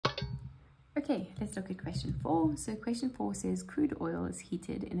Okay, let's look at question 4. So question 4 says crude oil is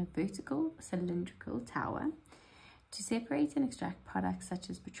heated in a vertical cylindrical tower to separate and extract products such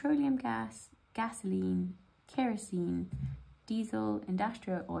as petroleum gas, gasoline, kerosene, diesel,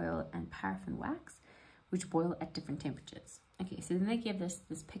 industrial oil, and paraffin wax, which boil at different temperatures. Okay, so then they give us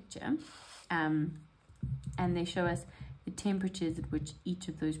this picture, and they show us the temperatures at which each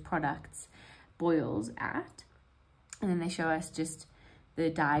of those products boils at, and then they show us just the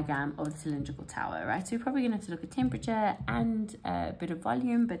diagram of the cylindrical tower, right? So we're probably going to have to look at temperature and a bit of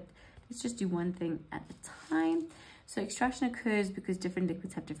volume, but let's just do one thing at a time. So extraction occurs because different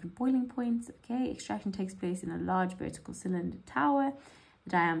liquids have different boiling points. Okay, extraction takes place in a large vertical cylinder tower. The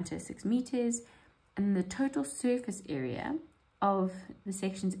diameter is 6 meters, and the total surface area of the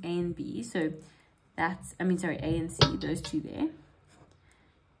sections A and B, so that's, A and C, those two there,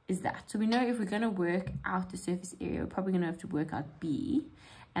 is that. So we know if we're going to work out the surface area, we're probably going to have to work out B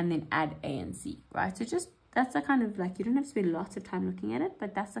and then add A and C, right? So just, that's the kind of, like, you don't have to spend lots of time looking at it,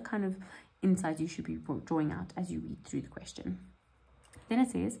 but that's the kind of insight you should be drawing out as you read through the question. Then it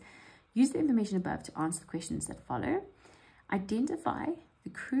says, use the information above to answer the questions that follow. Identify the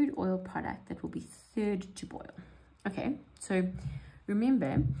crude oil product that will be third to boil. Okay, so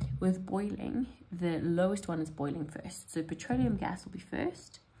remember, with boiling, the lowest one is boiling first. So petroleum gas will be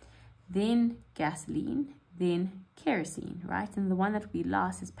first, then gasoline, then kerosene, right? And the one that will be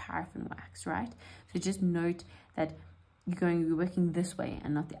last is paraffin wax, right? So just note that you're going to be working this way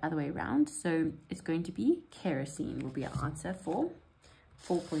and not the other way around. So it's going to be kerosene will be our answer for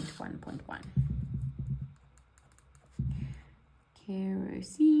 4.1.1.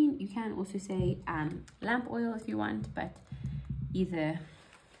 Kerosene, you can also say lamp oil if you want, but either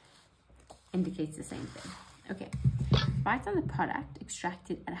indicates the same thing. Okay, write down the product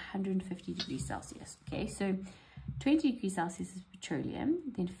extracted at 150 degrees Celsius. Okay, so 20 degrees Celsius is petroleum,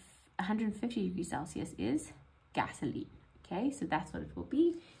 then 150 degrees Celsius is gasoline. Okay, so that's what it will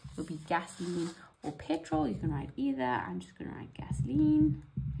be. It will be gasoline or petrol. You can write either. I'm just going to write gasoline.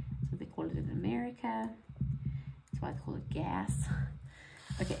 That's what they call it in America. That's why they call it gas.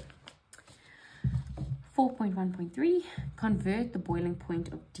 Okay. 4.1.3, convert the boiling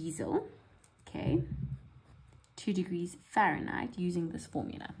point of diesel, okay, 2 degrees Fahrenheit using this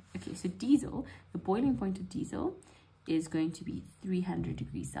formula. Okay, so diesel, the boiling point of diesel is going to be 300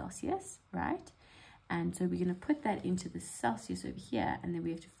 degrees Celsius, right? And so we're going to put that into the Celsius over here, and then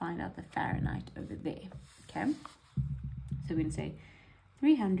we have to find out the Fahrenheit over there, okay? So we're going to say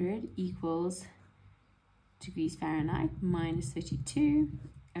 300 equals degrees Fahrenheit minus 32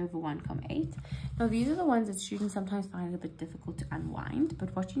 over 1,8. Now these are the ones that students sometimes find it a bit difficult to unwind,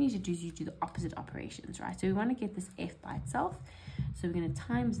 but what you need to do is you do the opposite operations, right? So we want to get this F by itself, so we're going to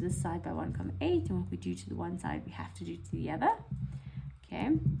times this side by 1,8, and what we do to the one side we have to do to the other.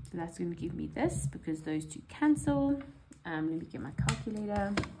 Okay, so that's going to give me this because those two cancel. Let me get my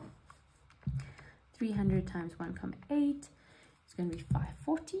calculator. 300 times 1,8 is going to be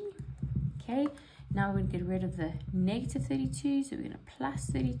 540. Okay, now we're going to get rid of the negative 32, so we're going to plus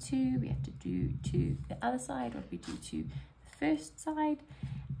 32. We have to do to the other side what we do to the first side,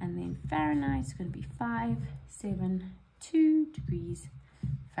 and then Fahrenheit is going to be 572 degrees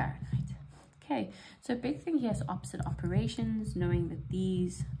Fahrenheit. Okay, so big thing here is opposite operations, knowing that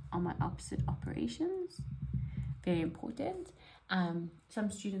these are my opposite operations. Very important.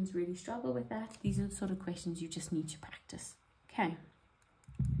 Some students really struggle with that. These are the sort of questions you just need to practice. Okay.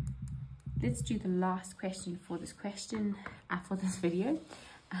 Let's do the last question for this video.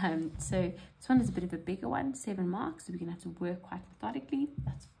 So this one is a bit of a bigger one, 7 marks, so we're gonna have to work quite methodically.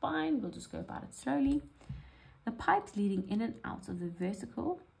 That's fine, we'll just go about it slowly. The pipes leading in and out of the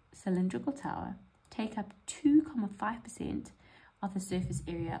vertical cylindrical tower take up 2.5% of the surface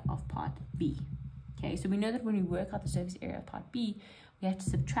area of part B. Okay, so we know that when we work out the surface area of part B, we have to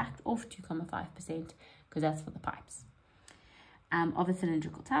subtract off 2.5% because that's for the pipes. Of the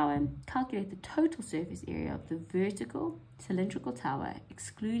cylindrical tower, calculate the total surface area of the vertical cylindrical tower,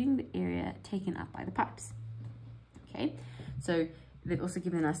 excluding the area taken up by the pipes. Okay, so they've also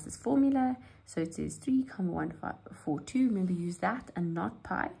given us this formula. So it says 3,142. Remember, use that and not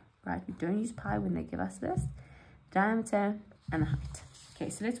pi, right? We don't use pi when they give us this. Diameter and the height. Okay,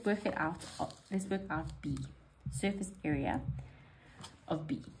 so let's work it out. Let's work out B, surface area of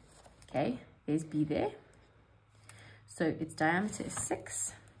B. Okay, there's B there. So its diameter is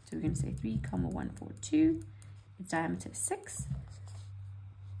 6. So we're going to say 3,142. Its diameter is 6.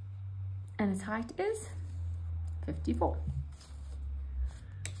 And its height is 54.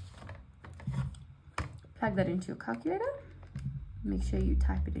 Plug that into your calculator. Make sure you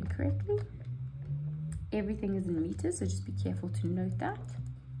type it in correctly. Everything is in meters, so just be careful to note that.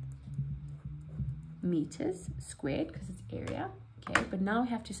 meters squared because it's area. Okay, but now we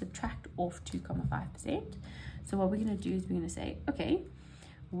have to subtract off 2.5%. So what we're going to do is we're going to say, okay,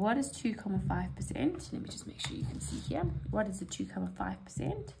 what is 2.5%? Let me just make sure you can see here. What is the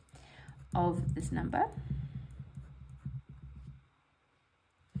 2.5% of this number?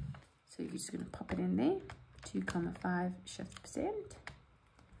 So you're just going to pop it in there. 2.5 shifts percent.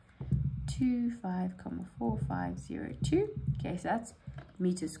 25.4502. Okay, so that's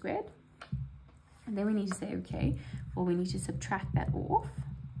meters squared. And then we need to say, okay, well, we need to subtract that off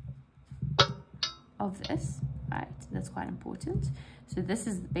of this, right? That's quite important. So this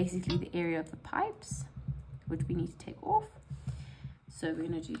is basically the area of the pipes, which we need to take off. So we're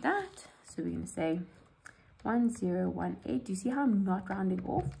going to do that. So we're going to say 1018. Do you see how I'm not rounding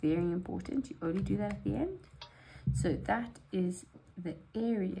off? Very important. You only do that at the end. So that is the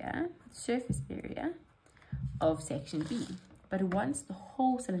area, surface area of section B. But it wants the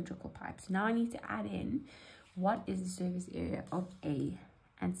whole cylindrical pipe. So now I need to add in what is the surface area of A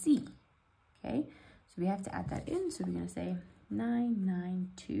and C. Okay, so we have to add that in. So we're going to say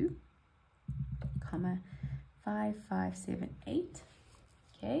 992,5578.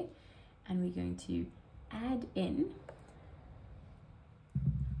 Okay, and we're going to add in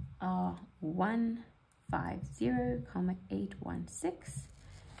our 150,816.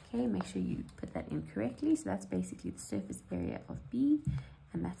 Okay, make sure you put that in correctly. So that's basically the surface area of B,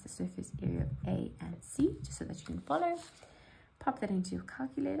 and that's the surface area of A and C, just so that you can follow. Pop that into your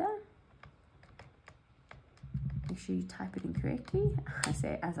calculator. Make sure you type it in correctly. I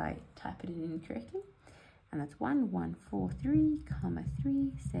say as I type it in correctly. And that's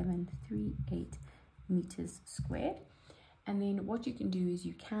 1143,3738 meters squared. And then what you can do is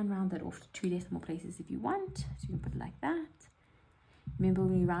you can round that off to 2 decimal places if you want. So you can put it like that. Remember,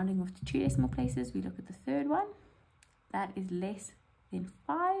 when we're rounding off to 2 decimal places, we look at the third one. That is less than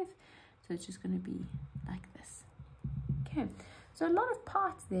 5. So it's just going to be like this. Okay, so a lot of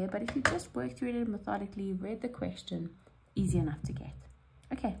parts there, but if you just work through it methodically, read the question, easy enough to get.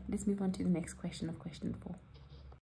 Okay, let's move on to the next question of question 4.